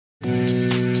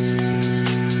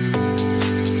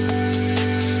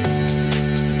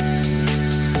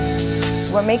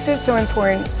What makes it so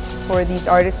important for these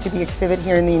artists to be exhibited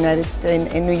here in the United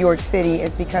States, in New York City,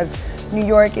 is because New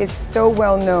York is so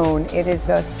well known. It is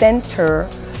the center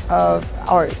of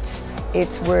art.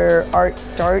 It's where art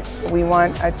starts. We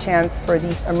want a chance for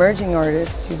these emerging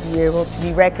artists to be able to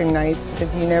be recognized,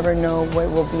 because you never know what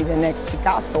will be the next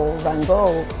Picasso, Van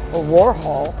Gogh, or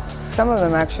Warhol. Some of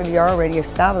them actually are already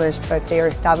established, but they are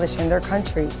established in their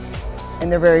country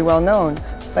and they're very well known.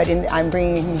 But I'm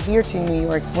bringing them here to New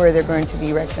York, where they're going to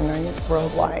be recognized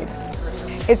worldwide.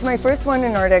 It's my first one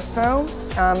in Artexpo.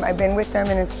 I've been with them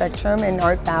in Spectrum and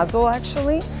Art Basel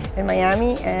actually in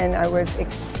Miami, and I was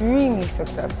extremely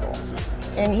successful.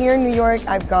 And here in New York,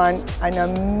 I've gone an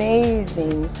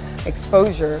amazing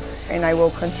exposure, and I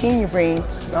will continue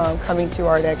coming to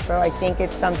Artexpo. I think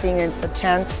it's something, it's a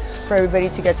chance for everybody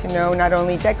to get to know not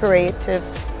only decorative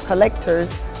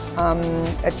collectors,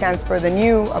 a chance for the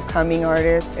new upcoming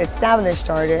artists, established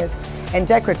artists, and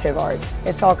decorative art.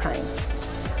 It's all kinds.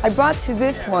 I brought to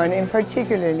this one in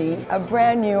particularly a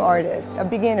brand new artist, a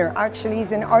beginner. Actually,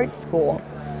 he's in art school.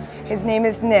 His name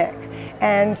is Nick.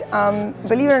 And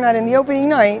believe it or not, in the opening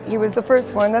night, he was the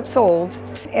first one that sold.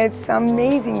 It's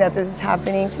amazing that this is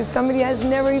happening to somebody who has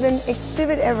never even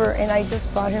exhibited ever, and I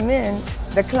just brought him in.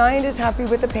 The client is happy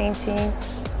with the painting.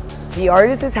 The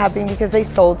artist is happy because they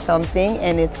sold something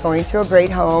and it's going to a great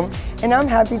home. And I'm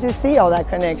happy to see all that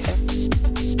connection.